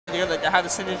together, like they have a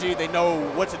synergy, they know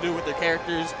what to do with their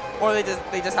characters, or they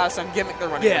just have some gimmick they're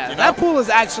running with, you know? That pool is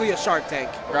actually a Shark Tank.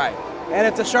 Right. And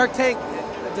if the Shark Tank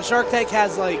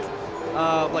has like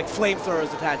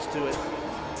flamethrowers attached to it.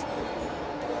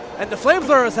 And the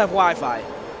flamethrowers have Wi-Fi.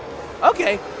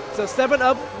 Okay, so stepping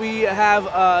up, we have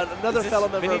another fellow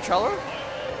member. Vinny Trela?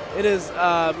 It is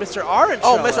Mr.R and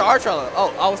Trela. Oh, Mr.R Trela.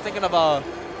 Oh, I was thinking of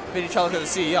Vinny Trela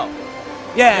because the CEO.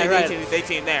 Yeah, right. They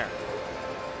team there.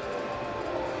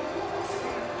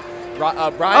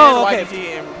 BrianYDG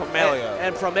and Promaelia.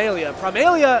 And Promaelia.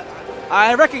 Promaelia,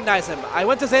 I recognize him. I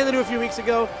went to Xanadu a few weeks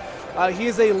ago. He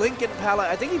is a Lincoln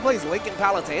I think he plays Lincoln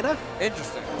Palatena.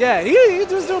 Interesting. Yeah, he's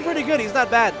doing pretty good. He's not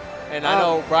bad. And I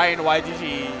know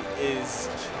BrianYDG is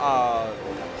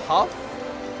Puff.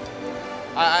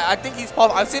 I think he's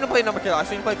Puff. I've seen him play Number Killer. I've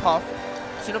seen him play Puff.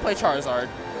 I've seen him play Charizard.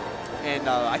 And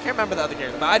I can't remember the other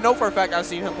characters. But I know for a fact I've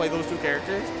seen him play those two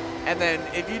characters. And then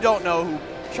if you don't know who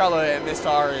Trela and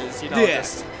Mr.R is, you know,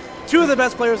 just two of the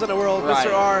best players in the world. Right.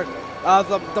 Mr.R,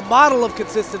 the model of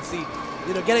consistency,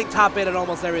 you know, getting top 8 at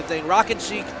almost everything. Rocket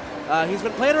Chic, he's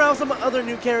been playing around with some other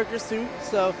new characters too,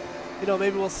 so, you know,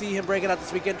 maybe we'll see him break it out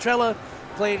this weekend. Trela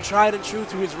playing tried and true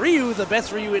to his Ryu, the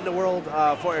best Ryu in the world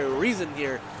for a reason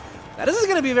here. Now, this is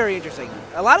going to be very interesting.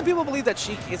 A lot of people believe that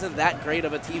Sheik isn't that great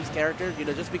of a team's character, you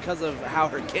know, just because of how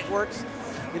her kit works.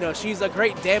 You know, she's a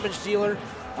great damage dealer.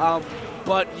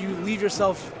 But you leave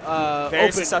yourself very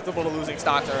open. susceptible to losing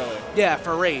stocks early. Yeah,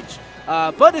 for rage.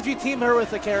 But if you team her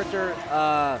with a character,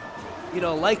 you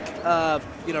know, like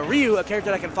you know, Ryu, a character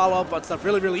that can follow up on stuff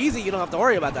really, really easy, you don't have to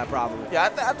worry about that problem. Yeah,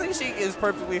 I think Sheik is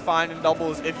perfectly fine in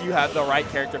doubles if you have the right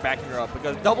character backing her up.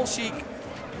 Because double Sheik,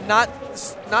 not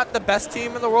the best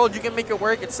team in the world. You can make it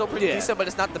work. It's still pretty decent, but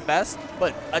it's not the best.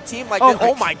 But a team like this,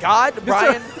 oh my God,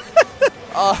 Brian.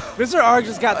 Mr.R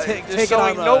just got taken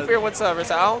showing on no fear whatsoever.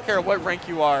 So I don't care what rank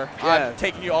you are. Yeah. I'm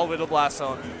taking you all the way to Blast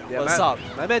Zone. Yeah, What's up?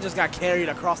 My man just got carried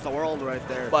across the world right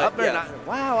there. But up there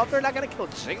up there not going to kill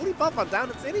Jigglypuff on Down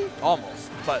in City? Almost.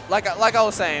 But like I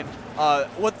was saying,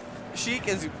 what Sheik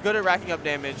is good at racking up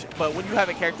damage, but when you have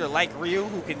a character like Ryu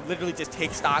who can literally just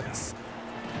take stocks,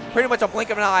 pretty much a blink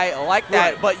of an eye like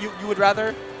that, but you would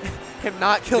rather him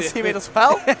not kill teammate as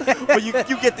well, but you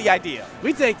get the idea.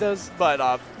 We take those.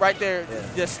 But right there,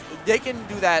 just they can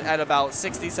do that at about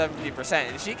 60–70%,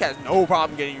 and Sheik has no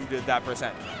problem getting you to that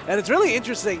percent. And it's really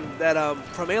interesting that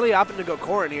Promaelia opted to go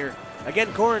Corrin here.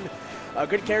 Again, Corrin, a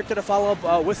good character to follow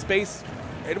up with space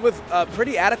and with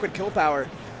pretty adequate kill power.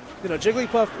 You know,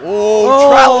 Jigglypuff.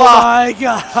 Oh, Trela! My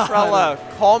God.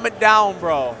 Trela, calm it down,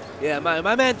 bro. Yeah,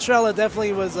 my man Trela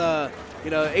definitely was, you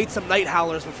know, ate some night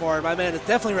howlers before. My man is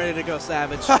definitely ready to go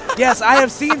savage. Yes, I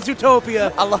have seen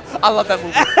Zootopia. I love that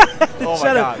movie. Oh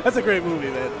my God. That's a great movie,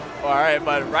 man. All right,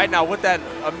 but right now with that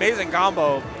amazing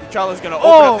combo, Trela's going to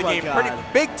open up the game pretty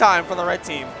big time for the red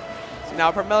team. So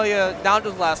now Promaelia down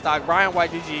to his last stock,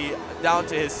 BrianYDG down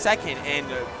to his second, and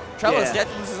Trela's yet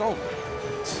to lose his own.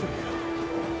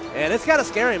 And it's kind of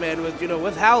scary, man,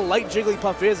 with how light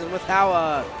Jigglypuff is and with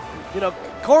how, you know,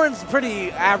 Corrin's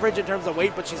pretty average in terms of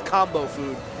weight, but she's combo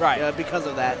food, right? Because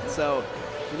of that. So,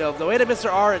 you know, the way that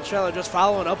Mr.R and Trela are just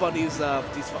following up on these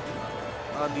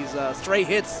stray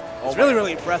hits is really,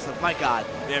 really impressive. My God.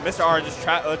 Yeah, Mr.R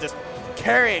just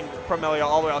carrying Promaelia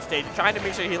all the way off stage, trying to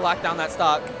make sure he locked down that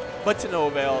stock, but to no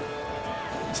avail.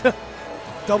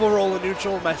 Double roll in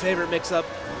neutral, my favorite mix-up,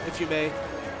 if you may.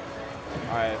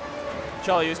 All right.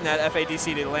 Trela using that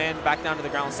FADC to land back down to the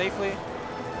ground safely.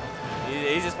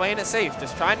 He's just playing it safe,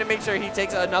 just trying to make sure he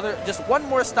takes just one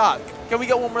more stock. Can we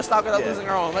get one more stock without losing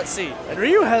our own? Let's see. And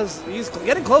Ryu he's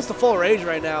getting close to full rage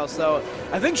right now, so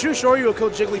I think Shoryu will kill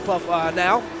Jigglypuff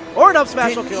now, or an up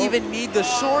smash will kill. Didn't even need the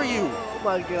Shoryu. Oh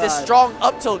my God. This strong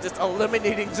up tilt, just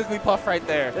eliminating Jigglypuff right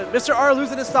there. Mr.R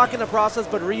losing his stock in the process,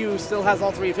 but Ryu still has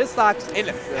all 3 of his stocks. And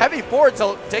heavy forward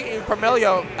tilt, taking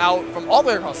Promaelia out from all the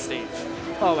way across the stage.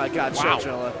 Oh my God, wow.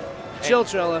 Chill Trela. Chill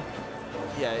Trela.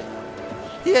 Yeah.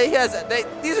 He has.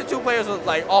 These are two players with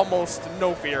like almost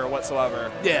no fear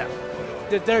whatsoever. Yeah.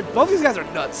 Both these guys are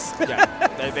nuts.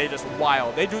 Yeah. They just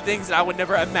wild. They do things that I would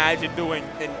never imagine doing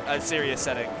in a serious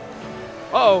setting.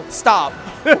 Uh-oh. Stop.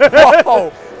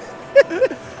 Whoa.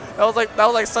 that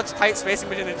was like such tight spacing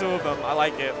between the two of them. I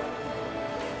like it.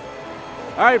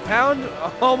 All right, Pound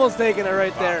almost taking it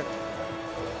right there.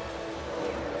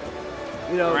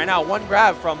 You know, right now, one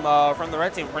grab from the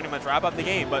red team pretty much wrap up the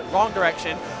game, but wrong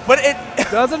direction. But it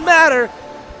doesn't matter.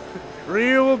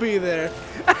 Ryu will be there.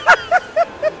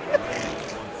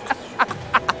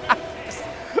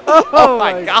 oh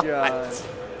my God.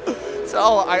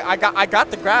 So I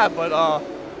got the grab, but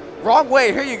wrong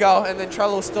way. Here you go. And then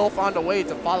Trela still found a way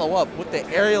to follow up with the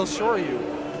aerial Shoryu.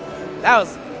 That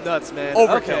was nuts, man.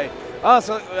 Overkill. Okay. Oh,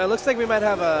 so it looks like we might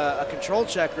have a control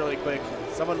check really quick.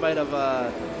 Someone might have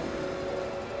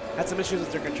had some issues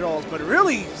with their controls, but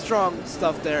really strong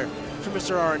stuff there from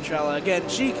Mr.R and Trela. Again,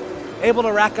 Sheik able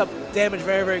to rack up damage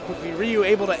very, very quickly. Ryu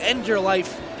able to end your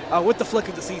life with the flick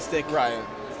of the C stick. Right.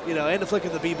 You know, and the flick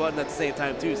of the B button at the same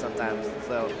time too sometimes.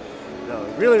 So, you know,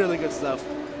 really, really good stuff.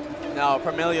 Now,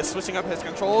 Promaelia switching up his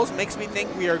controls makes me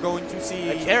think we are going to see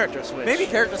a character switch. Maybe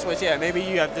character switch, yeah. Maybe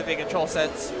you have different control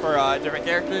sets for different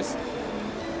characters.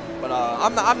 But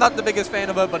I'm not the biggest fan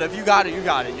of it. But if you got it, you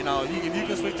got it. You know, if you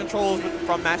can switch controls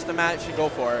from match to match, you go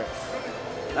for it.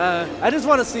 I just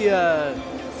want to see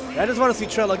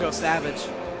Trela go savage.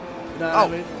 You know what I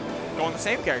mean? Going the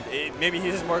same character. Maybe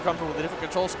he's just more comfortable with a different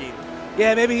control scheme.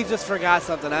 Yeah, maybe he just forgot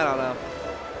something. I don't know.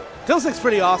 Tiltstick's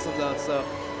pretty awesome though. So.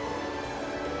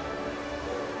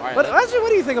 Right, but actually, what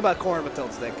do you think about Corrin with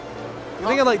Tiltstick?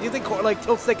 Do you think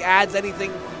Tiltstick adds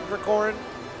anything for Corrin?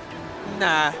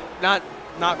 Nah, not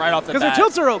right off the bat. Because their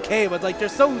tilts are okay, but like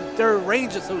their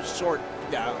range is so short.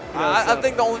 Yeah, you know, I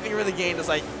think the only thing really gained is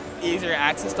like easier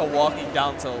access to walking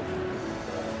down tilt.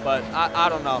 But I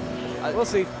don't know. We'll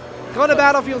see. Going to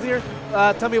Battlefield here.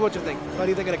 Tell me what you think. What do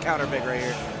you think of the counter pick right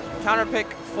here? Counter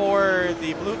pick for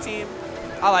the blue team.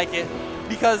 I like it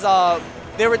because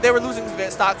they were losing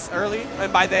stocks early,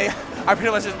 and by they, I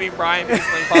pretty much just mean Brian who's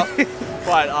playing Puff.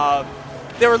 But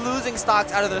they were losing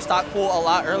stocks out of their stock pool a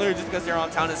lot earlier just because they're on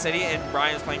Town and City and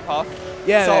Brian's playing Puff.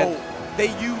 Yeah. So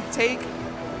you take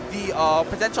the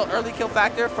potential early kill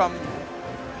factor from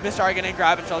Mr.R getting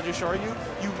grab and Trela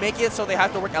Shoryu. You make it so they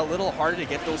have to work a little harder to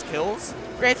get those kills.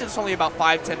 Granted, it's only about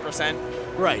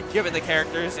 5–10%. Right. Given the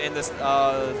characters in this,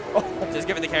 just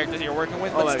given the characters you're working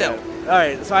with, but still. God. All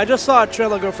right, so I just saw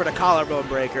Trela go for the collarbone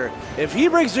breaker. If he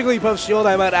breaks Jigglypuff's shield,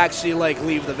 I might actually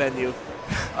leave the venue.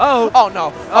 Oh. Oh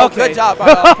no. Oh, okay. Good job,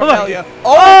 Promaelia.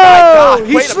 Oh my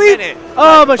God. Wait a minute.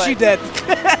 Oh, but she dead.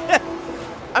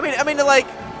 I mean, like,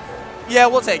 yeah,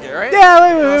 we'll take it, right?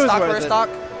 Yeah, it was stock worth for a it. stock.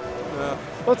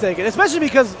 We'll take it, especially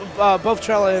because both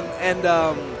Trela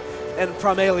and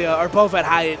Promaelia are both at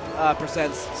high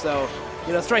percents. So,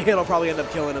 you know, straight hit will probably end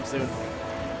up killing him soon.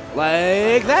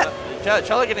 Like that.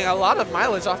 Trela getting a lot of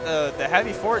mileage off the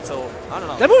heavy forward, so I don't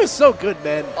know. That move is so good,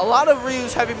 man. A lot of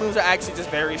Ryu's heavy moves are actually just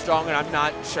very strong, and I'm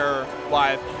not sure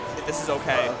why if this is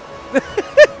okay.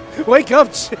 Wake up.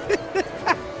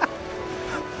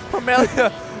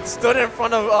 Promaelia stood in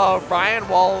front of Brian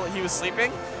while he was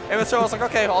sleeping, and Mr. was like,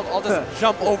 okay, I'll just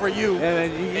jump over you. Yeah,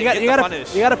 man,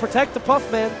 you gotta protect the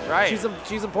Puff, man. Right.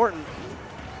 She's important.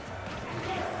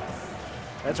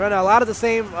 That's right. Now, a lot of the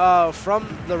same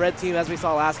from the red team as we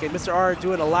saw last game. Mr.R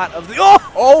doing a lot of the.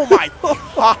 Oh my God!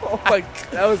 Oh my,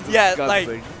 that was disgusting. Yeah, like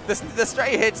the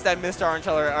straight hits that Mr.R and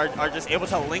Trela are just able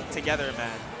to link together,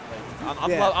 man. Like,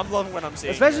 I'm loving what I'm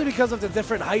seeing. Especially because of the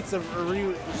different heights of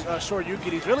Ryu Shoryu.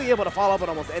 He's really able to follow up on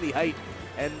almost any height,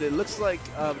 and it looks like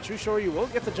True Shoryu will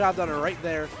get the job done right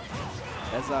there.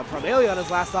 As Promaelia on his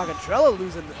last stock and Trela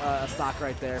losing a stock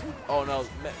right there. Oh no,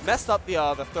 messed up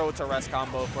the throw to rest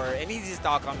combo for an easy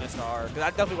stock on Mr.R. Because I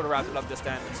definitely would have wrapped it up this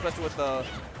time, especially with the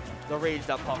rage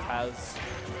that Puff has.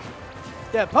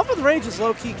 Yeah, Puff with rage is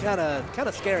low key kind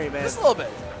of scary, man. Just a little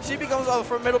bit. She becomes a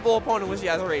formidable opponent when she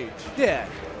has rage. Yeah.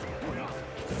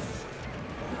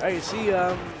 All right, you see,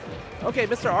 okay,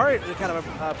 Mr.R in kind of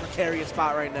a precarious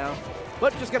spot right now.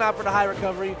 But just gonna opt for the high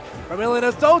recovery. Promaelia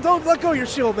knows, don't let go of your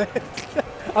shield, man.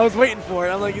 I was waiting for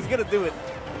it. I'm like, he's gonna do it.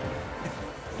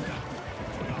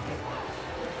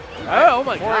 Oh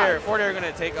my God. Fortier are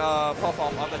gonna take Puff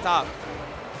off the top.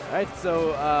 All right,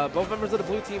 so both members of the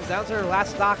blue team's down to their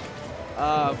last stock.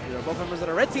 You know, both members of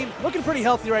the red team looking pretty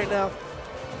healthy right now.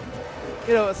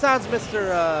 You know, it sounds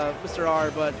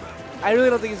Mr.R, but I really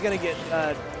don't think he's gonna get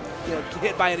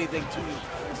hit by anything too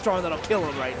strong that'll kill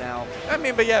him right now. I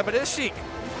mean, but it's Sheik.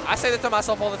 I say that to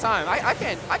myself all the time. I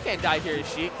can't die here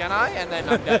as Sheik, can I? And then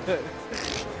I'm dead.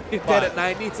 He's dead at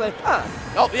 90. It's like, huh.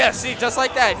 Oh yeah, see, just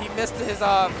like that. He missed his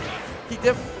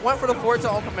went for the forward to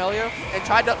Promaelia and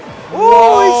tried to.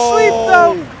 Oh, he sleep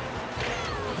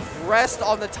though. Rest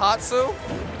on the Tatsu.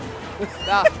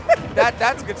 Nah,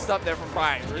 that's good stuff there from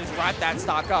Brian. We just wrapped that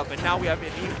stock up, and now we have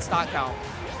an even stock count.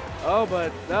 Oh,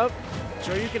 but nope.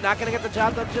 Sure, you're not going to get the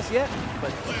job done just yet,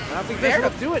 but I don't think Fish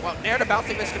will do it. Well, Nair the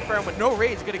bouncing miss confirmed with no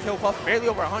rage, going to kill Puff barely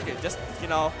over 100. Just, you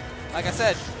know, like I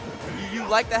said, you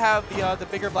like to have the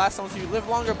bigger blast zones so you live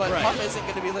longer, but right. Puff isn't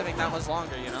going to be living that much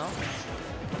longer, you know?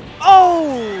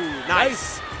 Oh!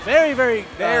 Nice. Very,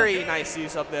 very nice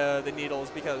use of the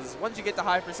needles, because once you get the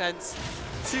high percents,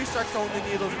 you start throwing the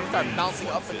needles and you start bouncing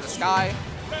up in the sky.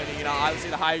 And, you know,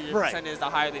 obviously the higher your percent is, the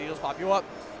higher the needles pop you up.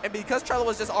 And because Trela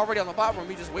was just already on the platform,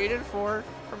 we just waited for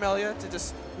Promaelia to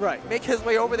just Right. make his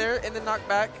way over there and then knock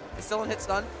back. It's still in hit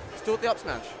stun. Still with the up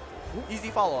smash. Easy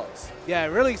follow-ups. Yeah,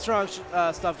 really strong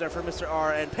stuff there for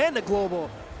Mr.R and Panda Global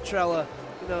Trela.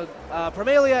 You know,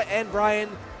 Promaelia and Brian,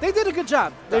 they did a good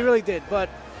job. They really did. But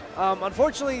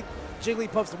unfortunately,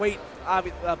 Jigglypuff's weight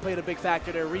played a big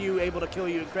factor there. Ryu able to kill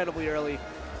you incredibly early.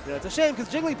 You know, it's a shame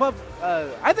because Jigglypuff,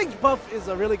 I think Puff is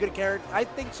a really good character. I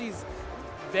think she's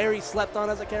very slept on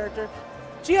as a character.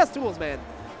 She has tools, man.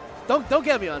 Don't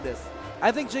get me on this.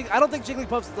 I don't think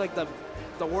Jigglypuff's like the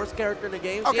worst character in the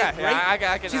game. Okay,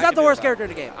 yeah, she's not the worst character in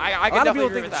the game. I a can lot of definitely people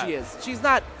agree think with that she that. is. She's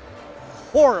not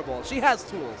horrible. She has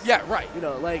tools. Yeah, right. You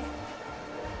know, like,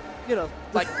 you know.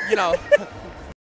 Like, you know,